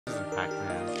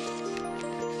Pac-Man.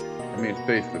 I mean, it's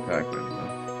basically Pac-Man, so.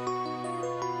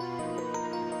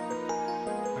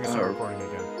 I'm gonna start recording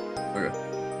again. Okay.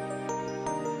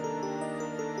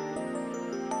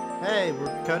 Hey,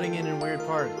 we're cutting in weird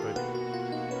parts, but...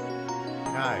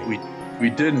 Hi. We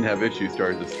didn't have issues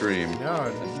starting the stream.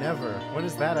 No, never. When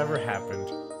has that ever happened?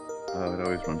 Oh, it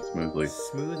always runs smoothly.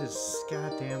 Smooth as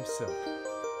goddamn silk.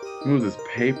 Smooth as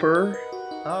paper?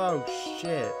 Oh,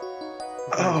 shit.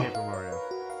 Oh. Paper Mario.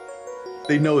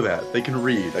 They know that. They can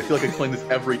read. I feel like I explain this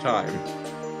every time.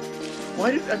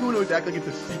 Why does everyone always act like it's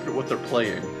a secret what they're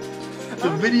playing? It's a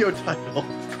video title.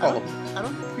 It's called. I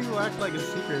don't think people act like a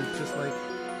secret. It's just like,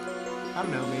 I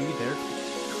don't know,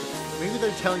 maybe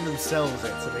they're telling themselves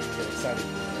it so they can get excited.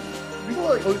 People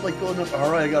are always like going up,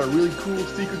 alright, I got a really cool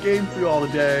secret game for you all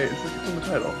today. It's like, it's in the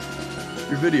title.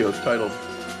 Your video's titled.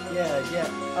 Yeah.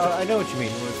 Oh, I know what you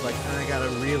mean. It was like, I got a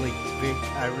really big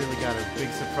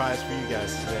surprise for you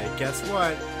guys today. Guess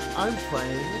what? I'm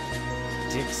playing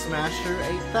Dick Smasher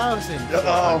 8000.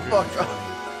 Oh, fuck.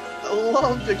 I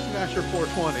love Dick Smasher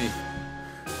 420.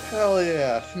 Hell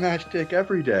yeah. Smash Dick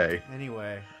every day.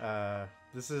 Anyway,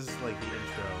 this is like the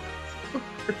intro.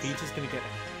 Peach is gonna get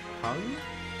hung?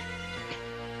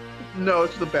 No,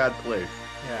 it's just a bad place.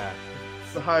 Yeah.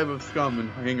 It's the hive of scum and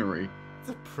hangery. It's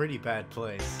a pretty bad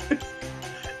place.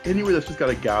 Anywhere that's just got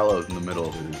a gallows in the middle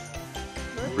of it is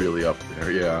really up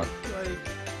there, yeah. Like...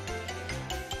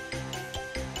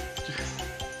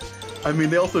 I mean,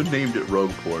 they also named it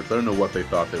Rogue Ports. I don't know what they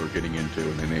thought they were getting into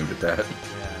when they named it that.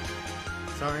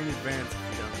 Yeah. Sorry in advance if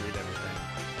you don't read everything.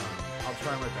 I'll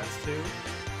try my best to,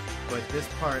 but this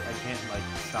part I can't, like,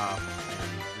 stop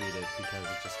and read it because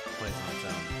it just plays on its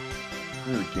own.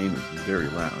 The game is very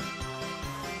loud.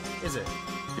 Is it?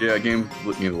 Yeah, game's a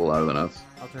little louder than us.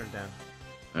 I'll turn it down.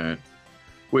 All right.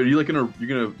 Wait, are you like gonna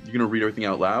read everything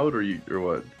out loud, or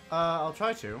what? I'll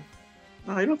try to.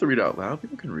 No, you don't have to read out loud.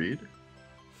 People can read.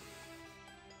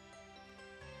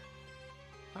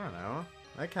 I don't know.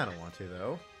 I kind of want to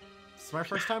though. It's my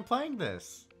first time playing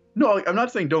this. No, I'm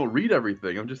not saying don't read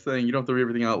everything. I'm just saying you don't have to read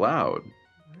everything out loud.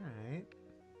 Alright.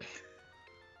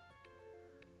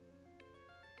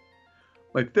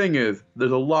 My thing is,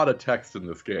 there's a lot of text in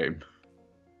this game.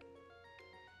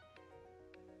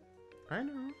 I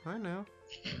know. I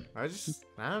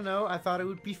don't know. I thought it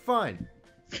would be fun.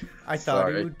 I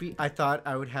thought I thought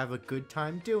I would have a good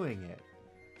time doing it.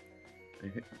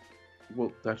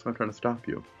 Well, that's why I'm trying to stop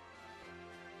you.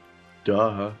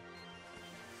 Duh.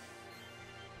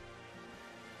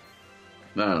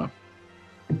 I don't know.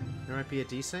 There might be a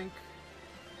desync.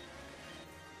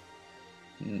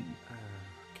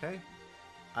 Okay.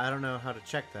 I don't know how to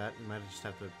check that. You might just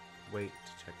have to wait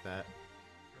to check that.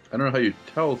 I don't know how you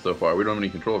tell so far. We don't have any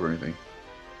control over anything.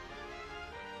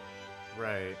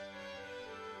 Right.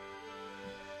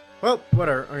 Well,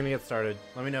 whatever. I'm gonna get started.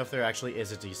 Let me know if there actually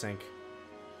is a desync.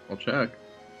 I'll check.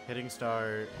 Hitting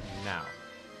start now.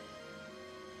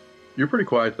 You're pretty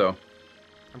quiet, though.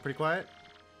 I'm pretty quiet?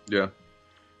 Yeah.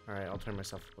 Alright, I'll turn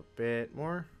myself up a bit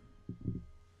more.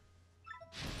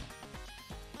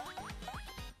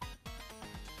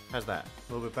 How's that?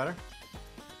 A little bit better?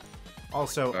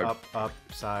 Also, up,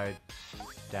 side,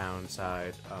 down,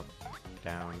 up,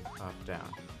 down,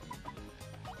 down.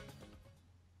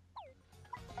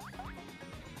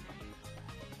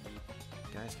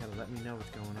 Guys gotta let me know what's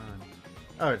going on.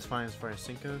 Oh, it's fine as far as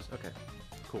sync goes? Okay,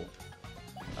 cool.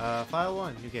 File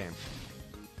 1, new game.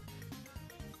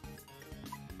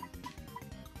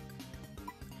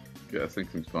 Yeah, I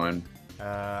think seems fine.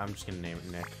 I'm just gonna name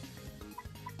it Nick.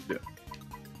 Yeah.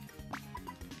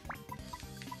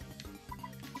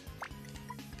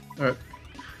 Alright.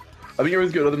 I think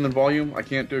everything's good other than volume. I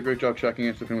can't do a great job checking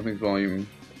it, so if anything's volume.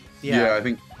 Yeah, I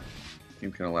think it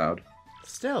seems kind of loud.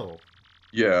 Still.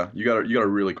 Yeah, you gotta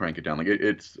really crank it down. Like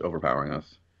it's overpowering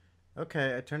us.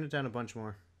 Okay, I turned it down a bunch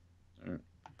more. All right.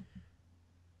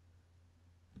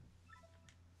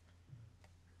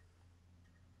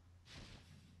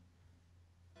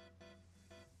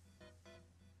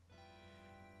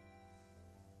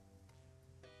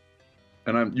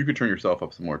 And you could turn yourself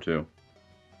up some more too.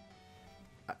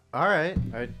 Alright,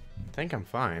 I think I'm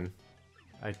fine.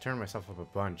 I turned myself up a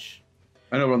bunch.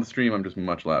 I know, but on the stream I'm just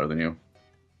much louder than you.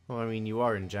 Well, I mean, you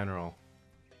are in general.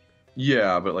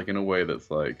 Yeah, but like in a way that's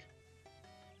like...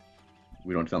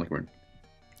 We don't sound like we're...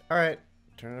 Alright,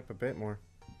 turn it up a bit more.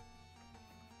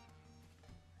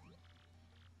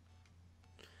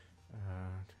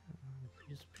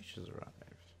 Peaches arrived.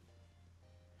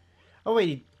 Oh,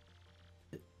 wait.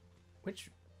 Which...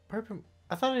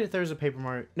 I thought there was a Paper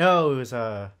Mario... No, it was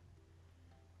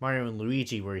Mario and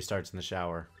Luigi where he starts in the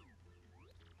shower.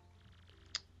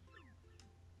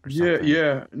 or Yeah, something.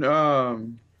 yeah.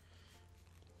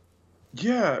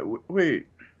 Yeah. Wait,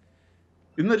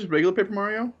 isn't that just regular Paper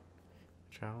Mario?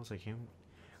 Travels like him.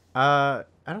 I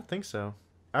don't think so.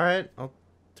 All right, I'll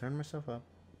turn myself up.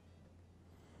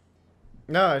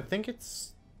 No, I think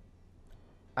it's.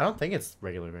 I don't think it's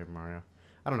regular Paper Mario.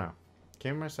 I don't know.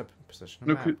 Game myself in position of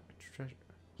No, map. Treasure.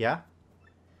 Yeah,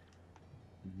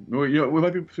 no, it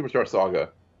might be Superstar Saga.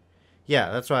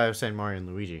 yeah. That's why I was saying Mario and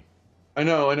Luigi. I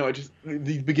know, I know. I just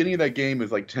the beginning of that game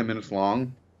is like 10 minutes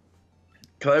long.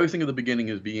 Cause I always think of the beginning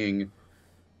as being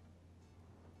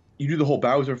you do the whole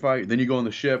Bowser fight, then you go on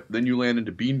the ship, then you land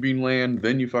into Bean Bean Land,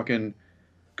 then you fucking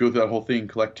go through that whole thing,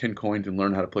 collect 10 coins, and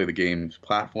learn how to play the game's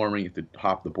platforming. You have to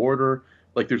hop the border.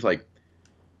 Like there's like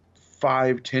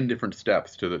 5, 10 different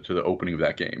steps to the opening of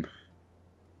that game.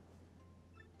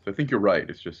 So I think you're right.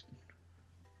 It's just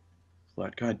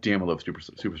like God damn, I love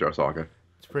Superstar Saga.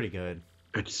 It's pretty good.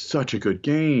 It's such a good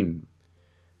game.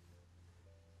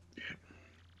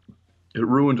 It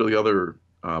ruined the other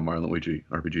Mario and Luigi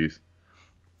RPGs.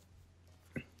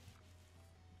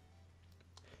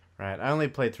 Right. I only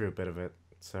played through a bit of it,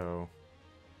 so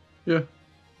Yeah,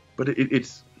 but it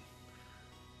just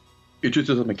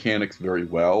does the mechanics very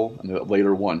well, and the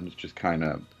later ones just kind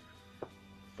of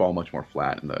fall much more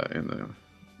flat in the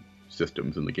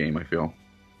systems in the game. I feel.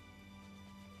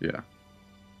 Yeah.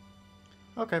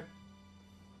 okay.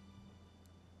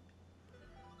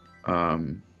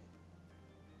 Um,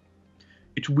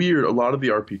 it's weird. A lot of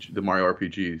the Mario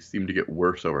RPGs seem to get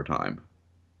worse over time.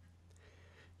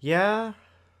 Yeah.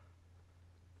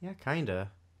 Yeah,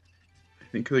 kinda. I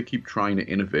think 'cause they keep trying to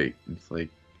innovate. It's like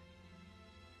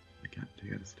they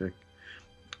gotta stick.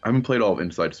 I haven't played all of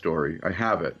Inside Story. I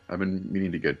have it. I've been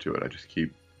meaning to get to it. I just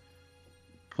keep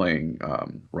playing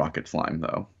Rocket Slime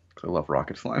though, 'cause I love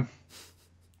Rocket Slime.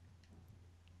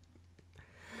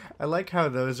 I like how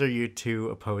those are your two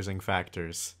opposing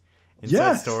factors. Inside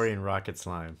Yes. Story and Rocket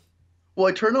Slime. Well,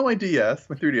 I turned on my DS,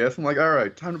 my 3DS. I'm like, all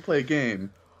right, time to play a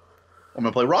game. I'm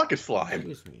gonna play Rocket Slime.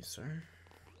 Excuse me, sir.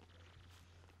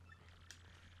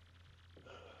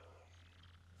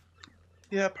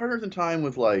 Yeah, Partners in Time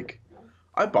was like,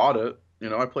 I bought it.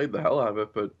 I played the hell out of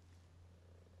it, but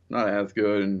not as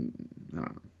good. And I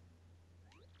don't know.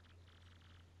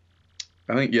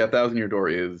 I think yeah, Thousand Year Door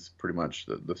is pretty much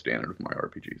the standard of my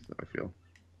RPGs. I feel.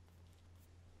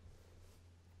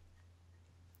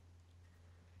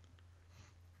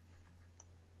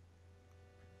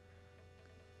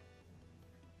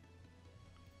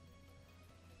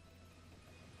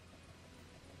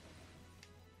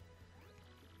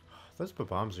 Those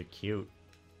bombs are cute.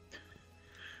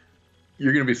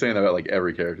 You're gonna be saying that about like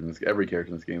every character in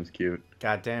this game is cute.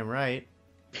 Goddamn right.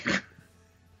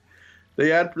 They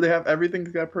have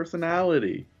everything's got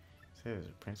personality. Say, is a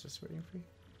princess waiting for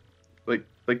you?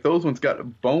 Like those ones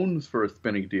got bones for a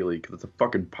spinning dealie because it's a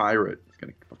fucking pirate. It's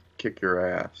gonna fucking kick your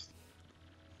ass.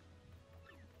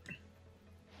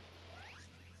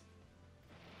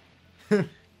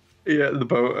 Yeah, the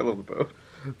boat. I love the boat.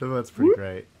 The boat's pretty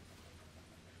great.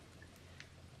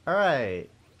 Alright.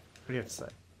 What do you have to say?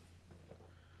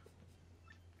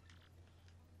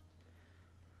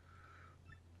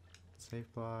 Safe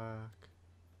block.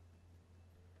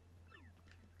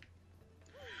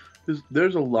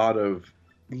 There's a lot of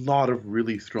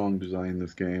really strong design in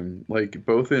this game.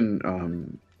 Both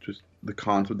in just the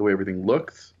concept, the way everything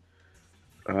looks,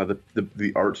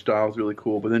 the art style is really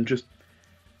cool. But then just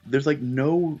there's like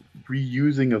no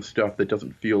reusing of stuff that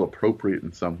doesn't feel appropriate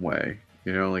in some way.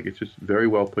 It's just very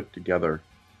well put together.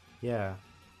 Yeah.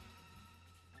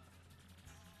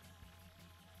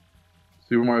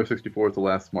 Super Mario 64 is the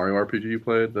last Mario RPG you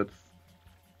played. That's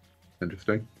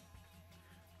interesting.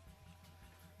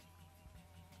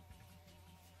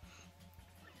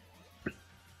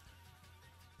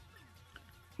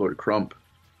 Lord Crump.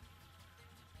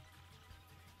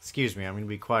 Excuse me, I'm going to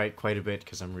be quiet quite a bit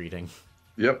because I'm reading.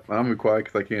 Yep, I'm gonna be quiet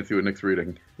because I can't see what Nick's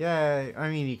reading. Yeah, I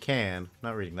mean, you can.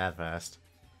 Not reading that fast.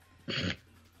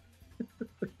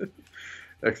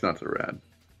 X not so rad.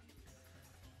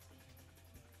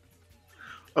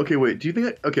 Okay, wait. Do you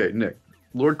think? Okay, Nick,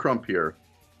 Lord Crump here.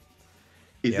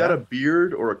 Is that Yeah? a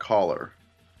beard or a collar?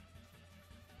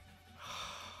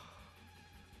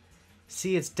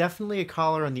 See, it's definitely a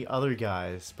collar on the other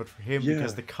guys, but for him, Yeah.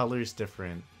 because the color's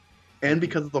different. And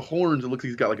because of the horns, it looks like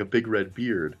he's got like a big red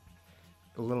beard.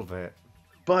 A little bit.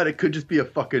 But it could just be a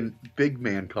fucking big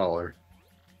man collar.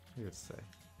 Let's say.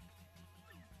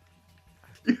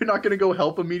 You're not gonna go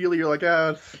help immediately. You're like,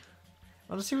 I'll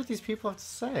just see what these people have to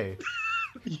say.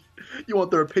 you want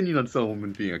their opinion on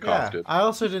someone being accosted. Yeah, I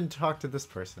also didn't talk to this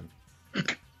person.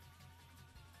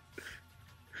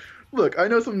 Look, I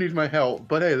know someone needs my help,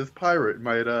 but hey, this pirate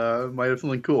might have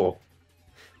something cool.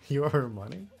 You owe her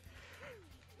money?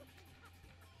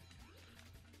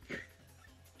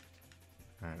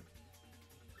 Alright.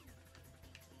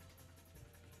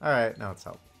 Alright, now it's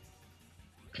help.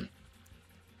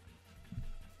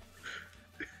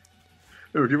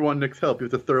 If you want Nick's help, you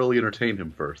have to thoroughly entertain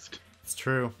him first. It's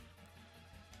true.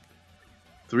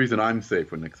 It's the reason I'm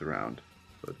safe when Nick's around.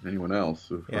 But anyone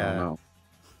else, I don't know.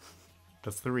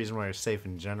 That's the reason why you're safe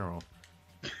in general.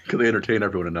 Because they entertain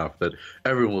everyone enough that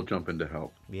everyone will jump in to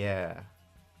help. Yeah.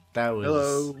 That was...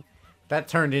 Hello. That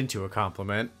turned into a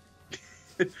compliment.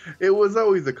 It was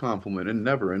always a compliment and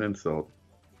never an insult.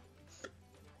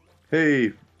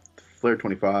 Hey,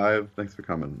 Flare25, thanks for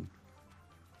coming.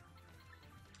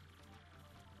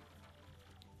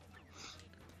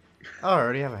 Oh, I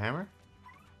already have a hammer?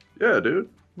 Yeah, dude.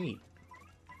 Neat.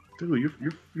 Dude,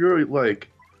 you're like,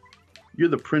 you're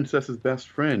the princess's best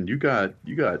friend. You got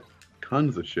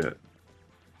tons of shit.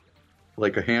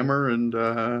 Like a hammer and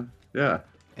yeah.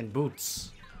 And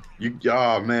boots.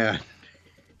 Oh man,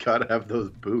 gotta have those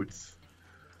boots.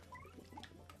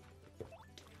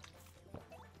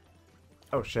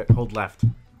 Oh shit! Hold left.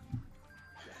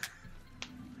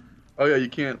 Oh yeah, you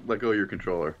can't let go of your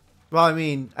controller. Well, I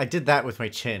mean, I did that with my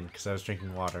chin because I was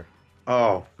drinking water.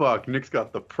 Oh fuck! Nick's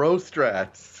got the pro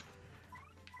strats.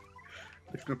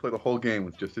 Nick's gonna play the whole game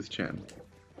with just his chin.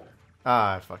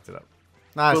 Ah, I fucked it up.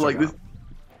 Nah, But like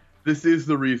this is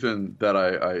the reason that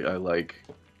I like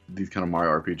these kind of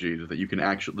Mario RPGs, is that you can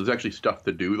there's actually stuff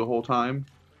to do the whole time.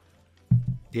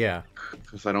 Yeah.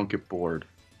 Because I don't get bored.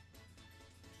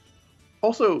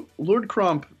 Also, Lord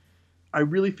Crump, I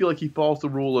really feel like he follows the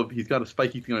rule of he's got a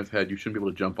spiky thing on his head, you shouldn't be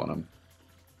able to jump on him.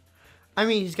 I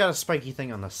mean, he's got a spiky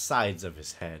thing on the sides of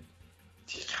his head.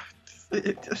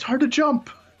 It's hard to jump.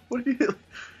 What do you?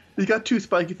 He's got 2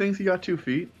 spiky things. He got 2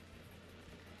 feet.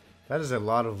 That is a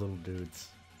lot of little dudes.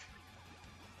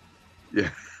 Yeah,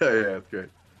 yeah, that's great.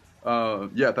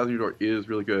 Yeah, Thousand Year Door is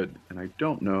really good, and I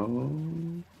don't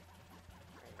know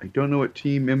what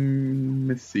Team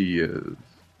Embassy is.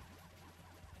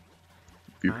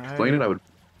 If you could explain it, I would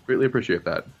greatly appreciate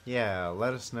that. Yeah,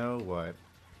 let us know what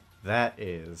that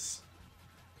is.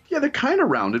 Yeah, they're kind of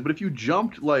rounded, but if you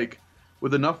jumped like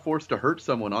with enough force to hurt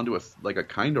someone onto a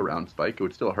kind of round spike, it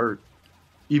would still hurt,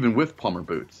 even with plumber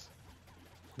boots.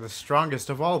 The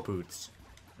strongest of all boots.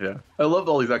 Yeah, I love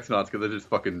all these X-Nauts because they're just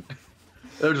fucking,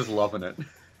 they're just loving it.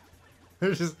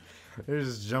 They're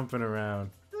just jumping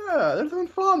around. Yeah, they're having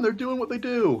fun. They're doing what they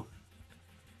do.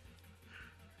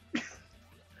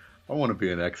 I want to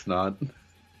be an X-Naut.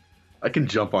 I can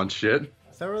jump on shit.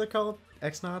 Is that what they're called?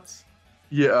 X-Nauts?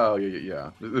 Yeah, oh,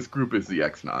 yeah. This group is the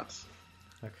X-Nauts.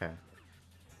 Okay.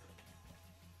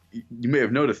 You may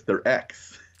have noticed they're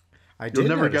X. You'll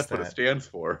never guess guess what it stands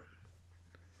for.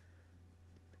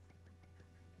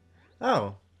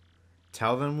 Oh.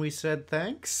 Tell them we said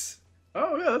thanks?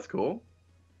 Oh, yeah, that's cool.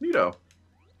 Neato.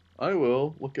 I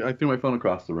will look. I threw my phone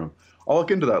across the room. I'll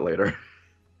look into that later.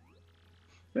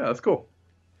 Yeah, that's cool.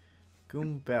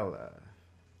 Goombella.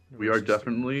 We are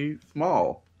definitely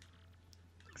small.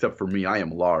 Except for me, I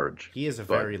am large. He is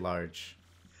very large.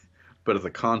 But as a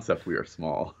concept, we are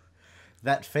small.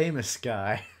 That famous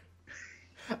guy.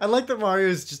 I like that Mario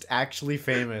is just actually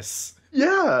famous.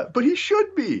 Yeah, but he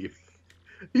should be.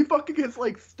 He fucking gets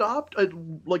like stopped a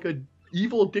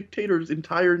evil dictator's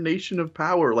entire nation of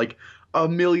power like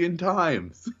 1,000,000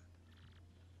 times.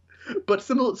 But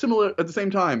similar at the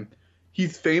same time,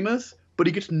 he's famous, but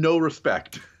he gets no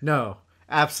respect. No,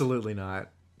 absolutely not.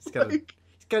 He's got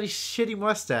a shitty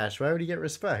mustache. Why would he get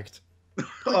respect?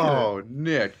 Oh,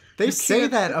 Nick. They say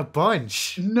that a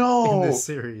bunch. No. In this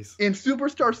series. In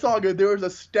Superstar Saga, there is a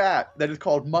stat that is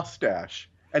called mustache.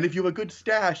 And if you have a good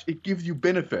stash, it gives you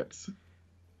benefits.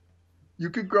 You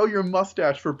could grow your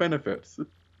mustache for benefits.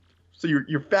 So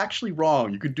you're factually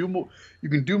wrong. You can do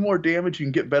more damage, you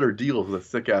can get better deals with a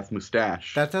sick ass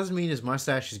mustache. That doesn't mean his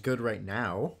mustache is good right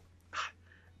now.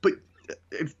 But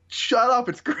shut up,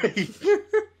 it's great.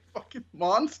 Fucking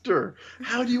monster.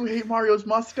 How do you hate Mario's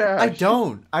mustache? I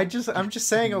don't. I'm just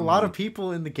saying a lot of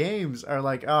people in the games are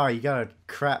like, oh, you got a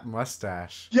crap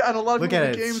mustache. Yeah, and a lot of people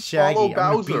in the games follow Bowser.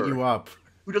 I'm gonna beat you up.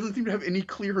 Who doesn't seem to have any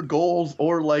clear goals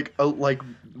or like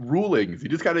rulings. He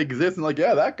just kind of exists and like,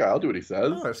 yeah, that guy, I'll do what he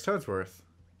says. Oh, it's Toadsworth.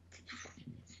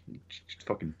 Just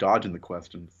fucking dodging the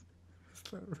questions.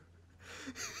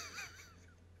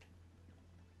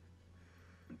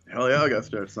 Hell yeah, I gotta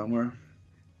start somewhere.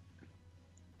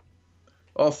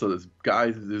 Also,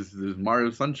 there's Mario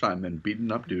Sunshine Man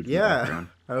beating up dudes. Yeah,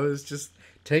 I was just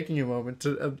taking a moment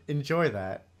to enjoy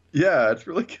that. Yeah, it's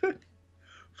really good.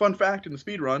 Fun fact in the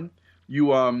speedrun,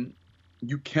 you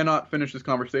you cannot finish this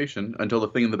conversation until the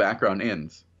thing in the background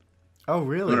ends. Oh, No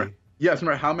matter, really? yes, no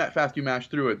matter how fast you mash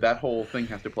through it, that whole thing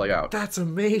has to play out. That's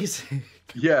amazing.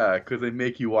 Yeah, because they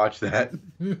make you watch that,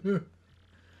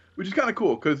 which is kind of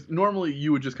cool. Because normally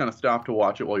you would just kind of stop to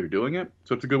watch it while you're doing it.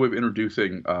 So it's a good way of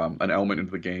introducing an element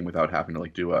into the game without having to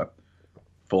like do a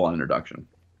full-on introduction.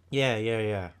 Yeah, yeah,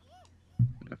 yeah.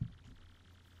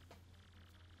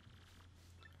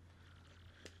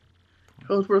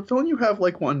 Ellsworth, don't you have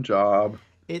like one job?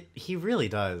 He really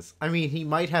does. I mean, he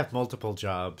might have multiple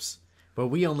jobs, but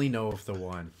we only know of the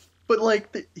one. But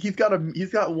like he's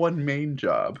got one main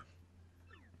job.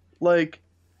 Like,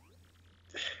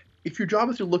 if your job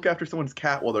is to look after someone's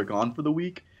cat while they're gone for the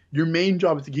week, your main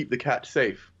job is to keep the cat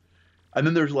safe. And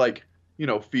then there's like,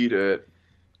 feed it,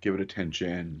 give it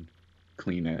attention,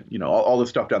 clean it, all the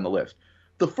stuff down the list.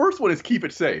 The first one is keep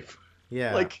it safe.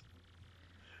 Yeah. Like,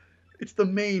 it's the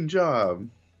main job.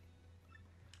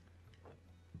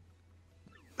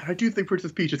 I do think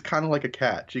Princess Peach is kind of like a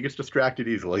cat. She gets distracted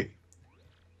easily.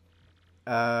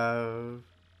 Yeah,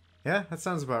 that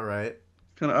sounds about right.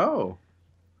 Kind of,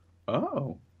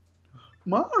 oh,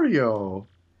 Mario.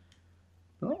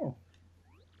 Oh.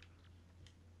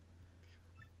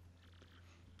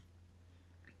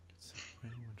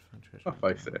 If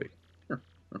I say.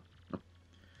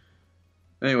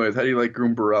 Anyways, how do you like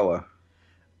Goombarella?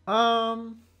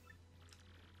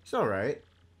 It's all right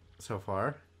so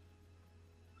far.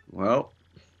 Well,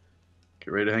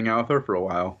 get ready to hang out with her for a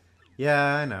while.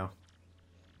 Yeah, I know.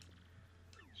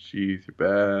 She's your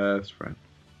best friend.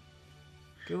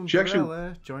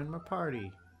 Goombarella, join my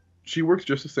party. She works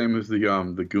just the same as the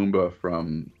Goomba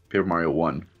from Paper Mario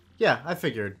 1. Yeah, I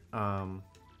figured.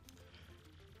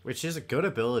 Which is a good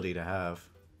ability to have.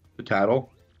 The Tattle?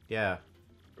 Yeah.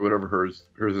 Or whatever hers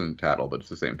isn't Tattle, but it's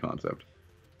the same concept.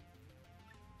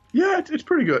 Yeah, it's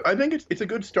pretty good. I think it's a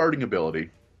good starting ability.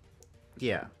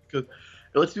 Yeah. Because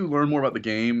it lets you learn more about the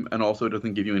game, and also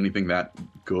doesn't give you anything that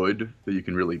good that you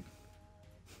can really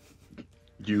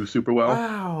do super well.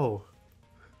 Wow.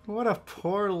 What a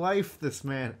poor life this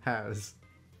man has.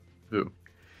 Who?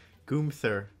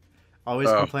 Goomther. Always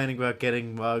complaining about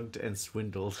getting mugged and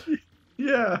swindled.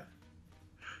 Yeah.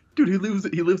 Dude, he lives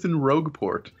in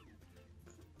Rogueport.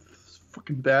 It's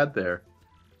fucking bad there.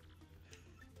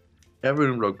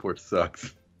 Everyone in Rogueport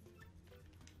sucks.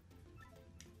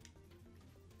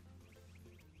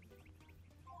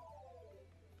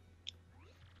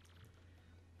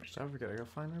 So we gotta go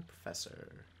find our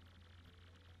professor.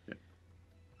 Yeah.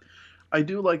 I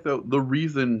do like the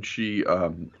reason she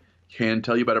can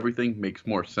tell you about everything makes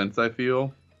more sense, I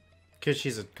feel. Because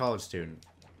she's a college student.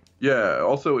 Yeah,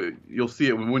 also, you'll see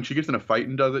it when she gets in a fight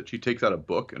and does it, she takes out a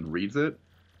book and reads it.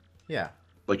 Yeah.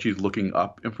 Like she's looking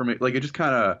up information. Like, it just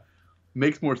kind of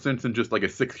makes more sense than just like a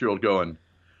 6-year-old going,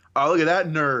 oh, look at that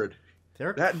nerd.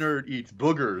 That nerd eats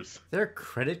boogers. There are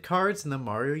credit cards in the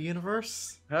Mario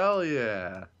universe? Hell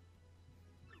yeah.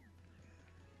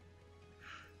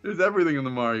 There's everything in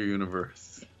the Mario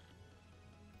universe.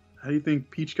 How do you think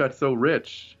Peach got so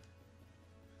rich?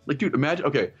 Like, dude,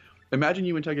 imagine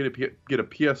you and I get a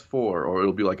PS4, or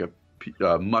it'll be like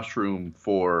a Mushroom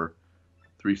for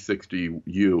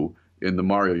 360U in the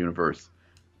Mario universe.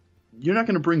 You're not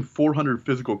going to bring 400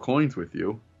 physical coins with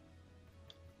you.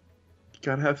 You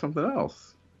gotta have something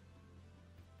else.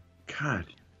 God,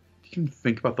 you can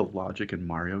think about the logic in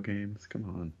Mario games. Come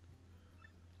on.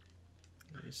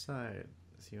 Which side?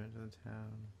 As you enter the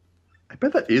town. I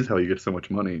bet that is how you get so much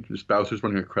money. Just Bowser's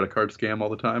running a credit card scam all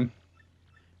the time.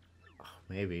 Oh,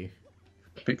 maybe.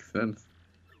 Makes sense.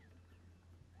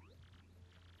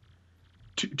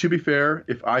 To be fair,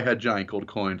 if I had giant gold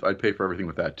coins, I'd pay for everything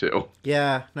with that too.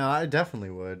 Yeah, no, I definitely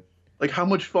would. Like, how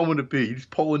much fun would it be? You just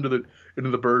pull into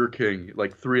the Burger King at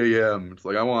like 3 a.m. It's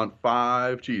like, I want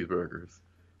 5 cheeseburgers.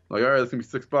 Like, all right, that's gonna be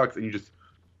 $6, and you just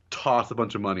toss a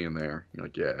bunch of money in there. You're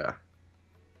like, yeah,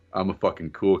 I'm a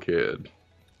fucking cool kid,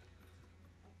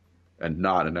 and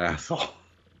not an asshole.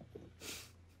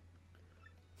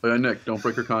 But Nick, don't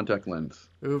break your contact lens.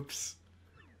 Oops.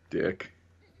 Dick.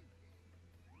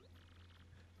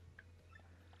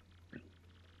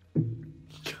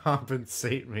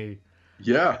 Compensate me.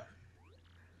 Yeah.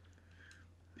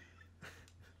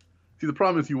 See, the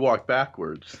problem is you walk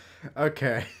backwards.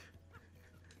 Okay.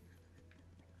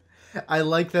 I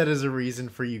like that as a reason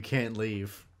for you can't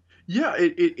leave. Yeah,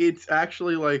 it's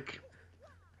actually like,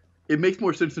 it makes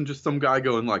more sense than just some guy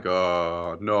going like,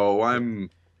 no,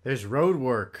 There's road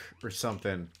work or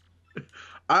something.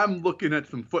 I'm looking at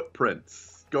some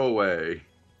footprints. Go away.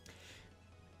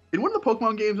 In one of the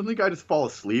Pokemon games, doesn't the guy just fall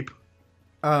asleep?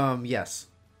 Yes.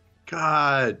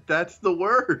 God, that's the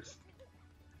worst.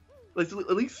 At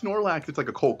least Snorlax, it's like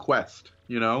a cold quest,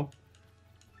 you know?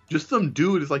 Just some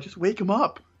dude is like, just wake him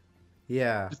up.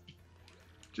 Yeah.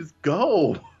 Just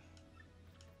go.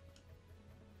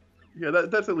 Yeah,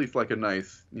 that's at least like a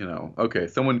nice, you know, okay,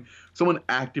 someone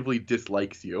actively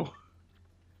dislikes you.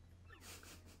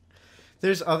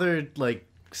 There's other, like,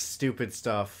 stupid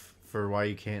stuff for why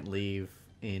you can't leave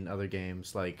in other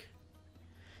games. Like,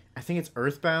 I think it's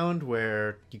Earthbound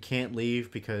where you can't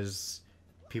leave because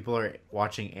people are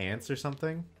watching ants or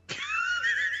something.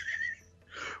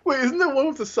 Wait, isn't there one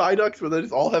with the Psyducks where they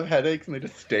just all have headaches and they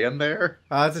just stand there?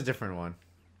 That's a different one.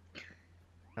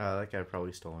 That guy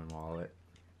probably stole my wallet.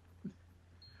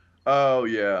 Oh,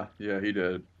 yeah. Yeah, he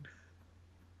did.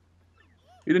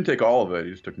 He didn't take all of it,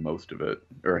 he just took most of it,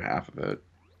 or half of it.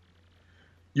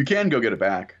 You can go get it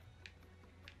back.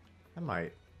 I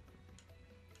might.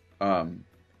 But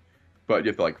you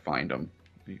have to, like, find him.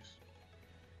 I'm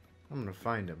gonna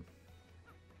find him.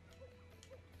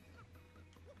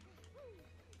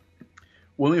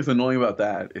 One thing that's annoying about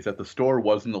that is that the store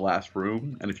was in the last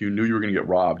room, and if you knew you were going to get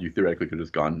robbed, you theoretically could have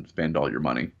just gone and spend all your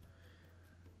money.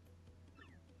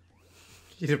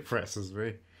 He depresses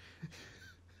me.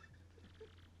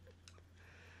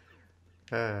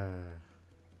 Maybe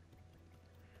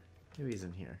he's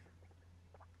in here.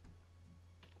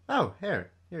 Oh,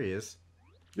 here he is.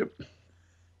 Yep.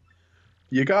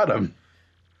 You got him.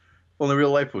 Only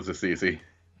real life was this easy.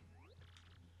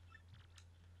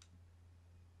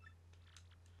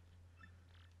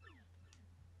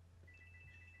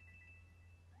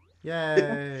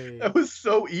 Yay! That was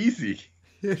so easy.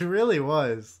 It really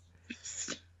was.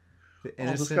 The Oh,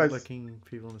 innocent-looking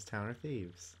people in this town are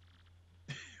thieves.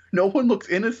 No one looks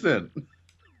innocent.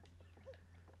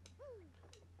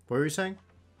 What were you saying?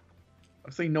 I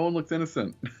was saying no one looks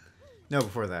innocent. No,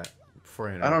 before that. Before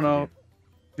I don't know.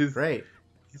 Great.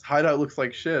 His hideout looks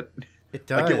like shit. It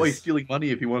does. I get why he's stealing money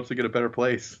if he wants to get a better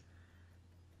place.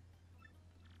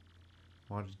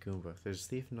 Wanted Goomba. There's a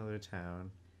thief in another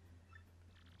town.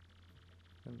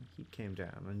 And he came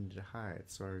down. I needed to hide,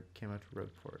 so I came out to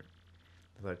Roadport.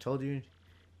 As I told you, you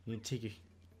need to take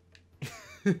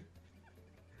your...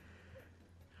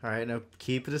 Alright, now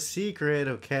keep it a secret,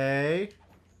 okay?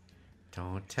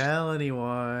 Don't tell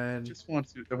anyone. Just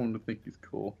wants everyone to think he's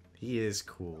cool. He is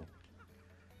cool.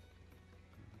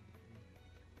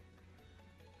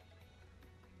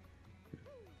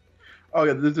 Oh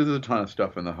yeah, there's a ton of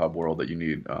stuff in the hub world that you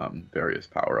need various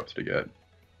power-ups to get.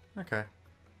 Okay.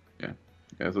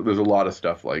 Yeah, so there's a lot of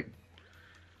stuff like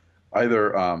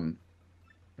either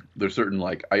there's certain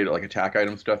like attack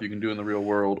item stuff you can do in the real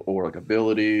world, or like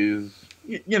abilities,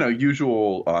 you know,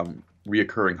 usual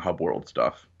reoccurring hub world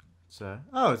stuff. So,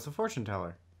 oh, it's a fortune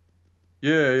teller.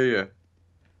 Yeah.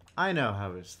 I know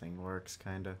how this thing works,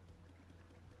 kinda.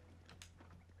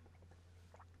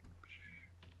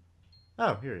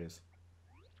 Oh, here he is.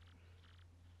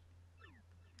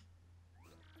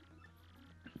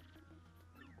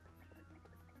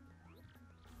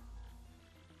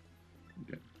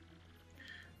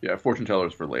 Yeah, fortune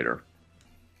tellers for later.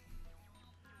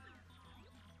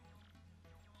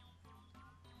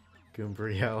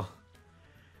 Goombriel.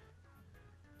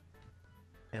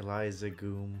 Eliza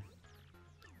Goom.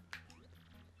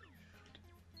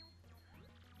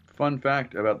 Fun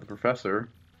fact about the professor,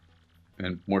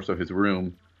 and more so his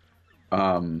room,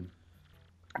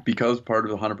 because part of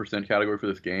the 100% category for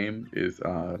this game is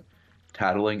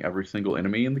tattling every single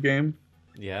enemy in the game.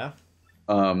 Yeah.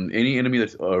 Any enemy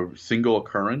that's a single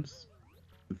occurrence,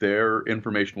 their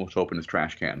information will show up in his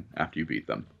trash can after you beat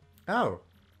them. Oh.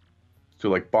 So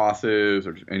like bosses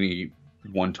or any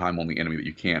one-time only enemy that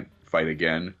you can't fight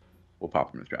again will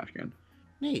pop from his trash can.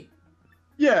 Neat.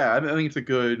 Yeah, I think it's a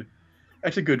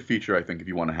good feature, I think, if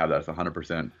you want to have that as a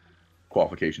 100%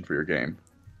 qualification for your game.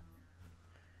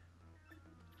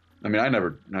 I mean, I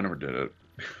never did it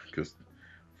because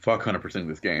fuck 100% of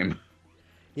this game.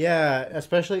 Yeah,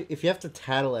 especially if you have to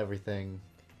tattle everything.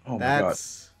 Oh my God.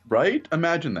 Right?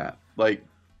 Imagine that. Like,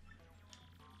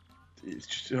 it's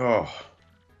just,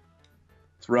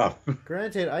 it's rough.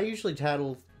 Granted, I usually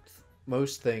tattle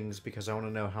most things because I want to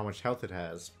know how much health it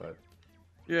has, but...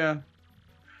 Yeah.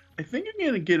 I think you're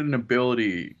going to get an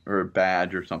ability or a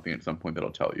badge or something at some point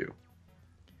that'll tell you.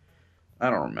 I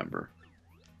don't remember.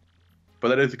 But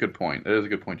that is a good point. That is a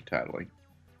good point to tattling.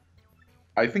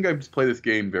 I think I just play this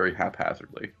game very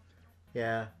haphazardly.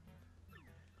 Yeah.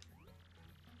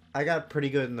 I got pretty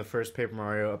good in the first Paper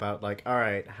Mario about, like,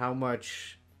 alright, how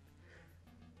much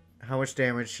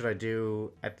damage should I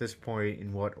do at this point,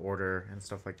 in what order, and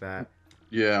stuff like that.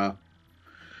 Yeah.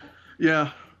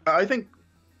 Yeah. I think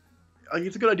like,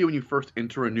 it's a good idea when you first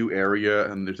enter a new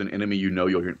area and there's an enemy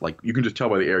you'll like you can just tell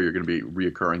by the area you're going to be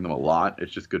reoccurring them a lot.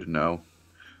 It's just good to know.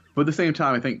 But at the same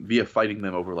time, I think via fighting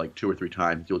them over like 2 or 3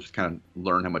 times, you'll just kind of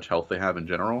learn how much health they have in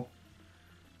general.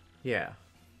 Yeah.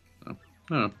 So, I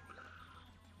don't know.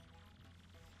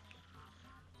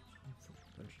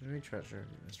 Legendary treasure.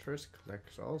 Let's first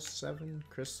collect all 7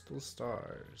 crystal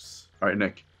stars. All right,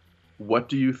 Nick. What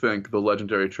do you think the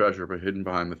legendary treasure hidden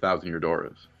behind the 1,000-year door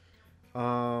is?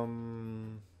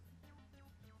 Um,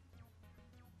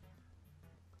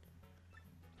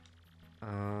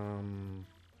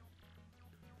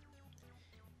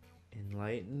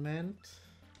 Enlightenment?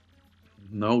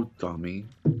 No, dummy.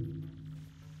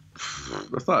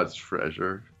 That's not a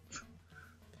treasure.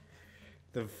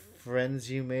 The friends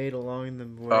you made along the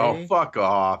way? Oh, fuck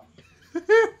off.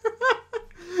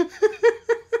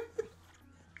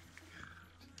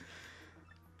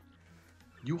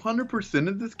 You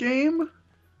 100%ed this game?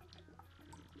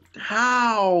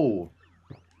 How?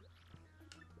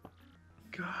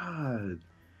 God.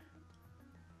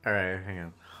 Alright, hang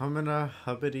on. Humana,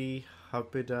 hubbity,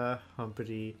 hubbida,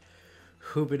 humpity,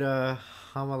 hoobida,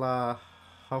 humala,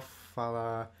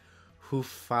 huffala,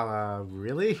 hoofala.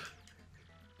 Really?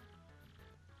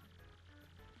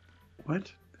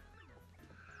 What?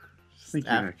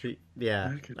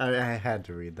 Yeah, I had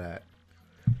to read that.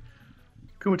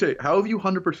 Kumite, how have you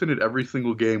 100%ed every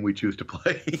single game we choose to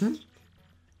play?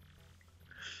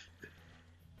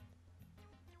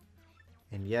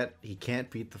 And yet, he can't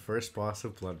beat the first boss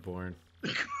of Bloodborne.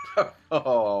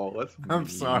 Oh, that's mean. I'm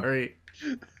sorry.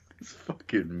 It's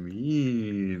fucking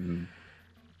mean.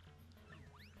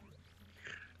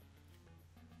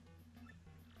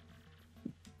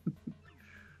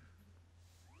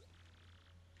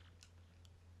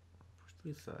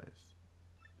 These size.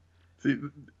 See,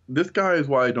 this guy is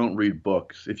why I don't read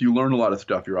books. If you learn a lot of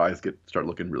stuff, your eyes start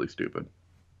looking really stupid.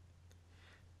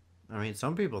 I mean,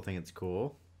 some people think it's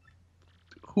cool.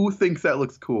 Who thinks that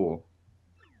looks cool?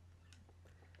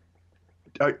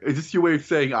 Is this your way of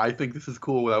saying I think this is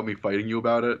cool without me fighting you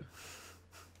about it?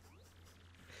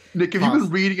 Nick, have you been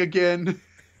reading again?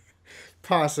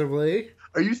 Possibly.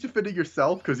 Are you defending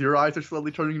yourself because your eyes are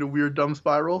slowly turning into weird, dumb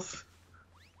spirals?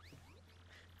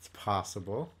 It's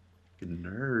possible.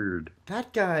 Nerd.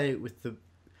 That guy with the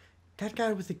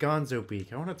gonzo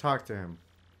beak. I want to talk to him.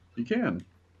 You can.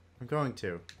 I'm going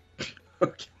to.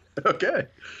 Okay.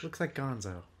 Looks like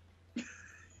Gonzo.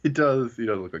 He does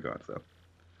look like Gonzo.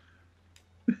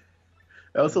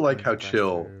 I also like how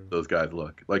chill those guys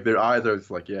look. Like their eyes are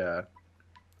just like, yeah.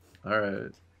 All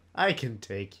right. I can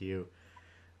take you.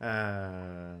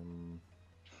 I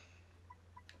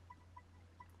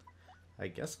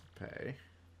guess I'll pay.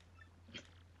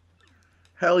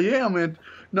 Hell yeah, man.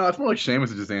 No, it's more like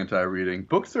Seamus is just anti-reading.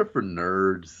 Books are for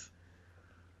nerds.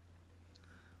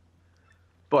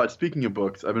 But speaking of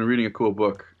books, I've been reading a cool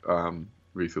book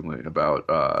recently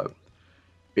about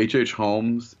H.H.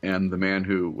 Holmes and the man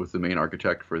who was the main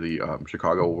architect for the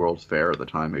Chicago World's Fair at the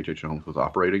time H.H. Holmes was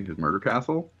operating his murder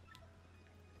castle.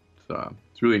 So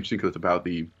it's really interesting because it's about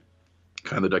the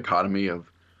kind of the dichotomy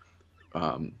of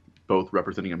both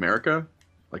representing America,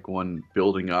 like one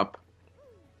building up,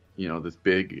 this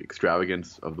big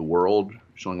extravagance of the world,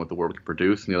 showing what the world can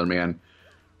produce, and the other man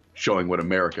showing what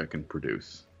America can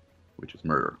produce, which is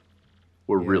murder.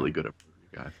 We're really good at murder,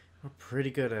 you guys. We're pretty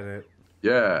good at it.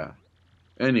 Yeah.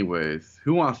 Anyways,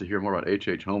 who wants to hear more about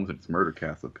H.H. Holmes and its murder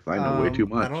castle? Because I know way too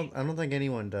much. I don't think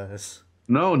anyone does.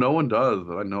 No one does,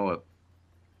 but I know it.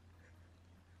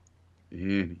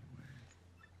 Anyways.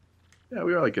 Yeah,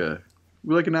 we're like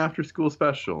an after school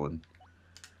special and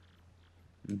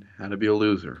how to be a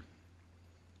loser.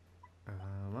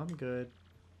 I'm good.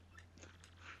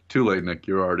 Too late, Nick.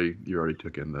 You already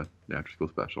took in the after school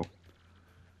special.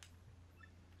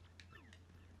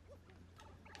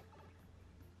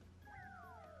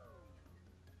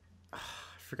 I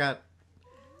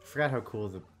forgot how cool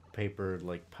the paper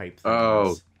pipe thing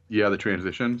Oh, is. yeah, the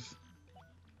transitions.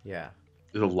 Yeah.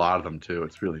 There's a lot of them too.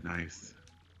 It's really nice.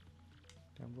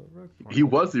 He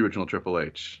was the original Triple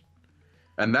H,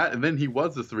 and then he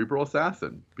was the cerebral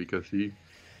assassin because he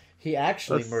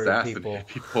actually murdered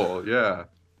people.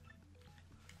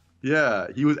 Yeah,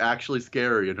 he was actually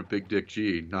scary and a big dick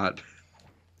G, not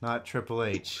Triple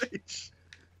H.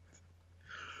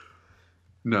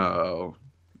 No,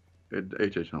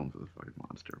 H.H. Holmes is a fucking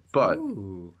monster. But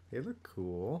ooh, they look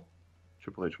cool.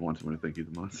 Triple H wants him to think he's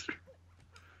a monster.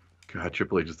 God,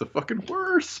 Triple H is the fucking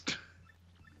worst.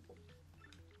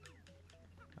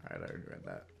 Alright, I already read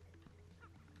that.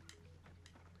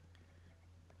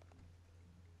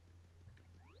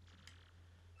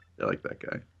 I like that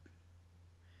guy.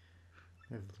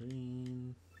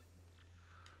 Evelyn.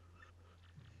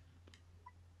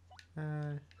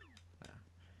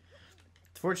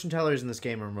 Fortune tellers in this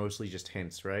game are mostly just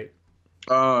hints, right?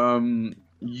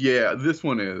 Yeah, this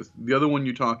one is. The other one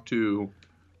you talk to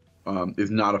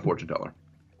is not a fortune teller.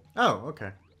 Oh,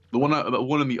 okay. The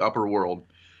one in the upper world,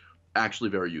 actually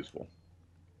very useful.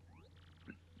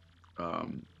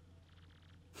 I'm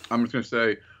just gonna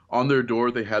say on their door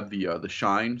they had the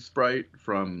shine sprite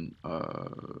from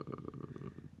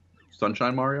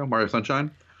Sunshine Mario Sunshine.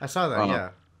 I saw that, yeah.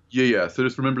 Yeah. So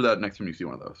just remember that next time you see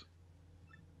one of those.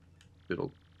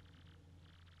 It'll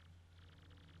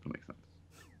make sense.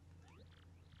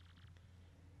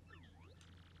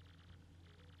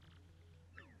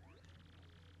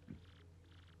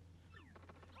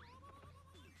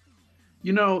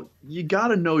 You know, you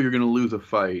gotta know you're gonna lose a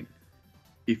fight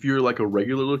if you're like a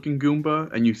regular looking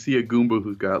Goomba and you see a Goomba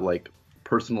who's got like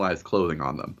personalized clothing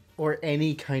on them. Or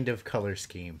any kind of color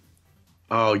scheme.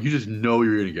 Oh, you just know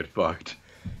you're gonna get fucked.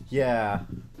 Yeah.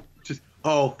 Just,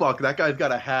 oh fuck, that guy's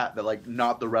got a hat that like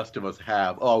not the rest of us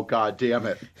have. Oh god damn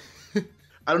it.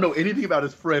 I don't know anything about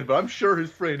his friend, but I'm sure his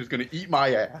friend is gonna eat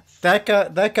my ass. That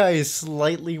guy is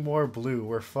slightly more blue.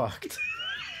 We're fucked.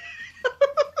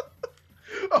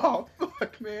 Oh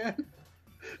fuck, man.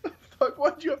 Fuck,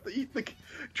 why'd you have to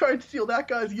try and steal that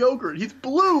guy's yogurt? He's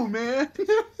blue, man.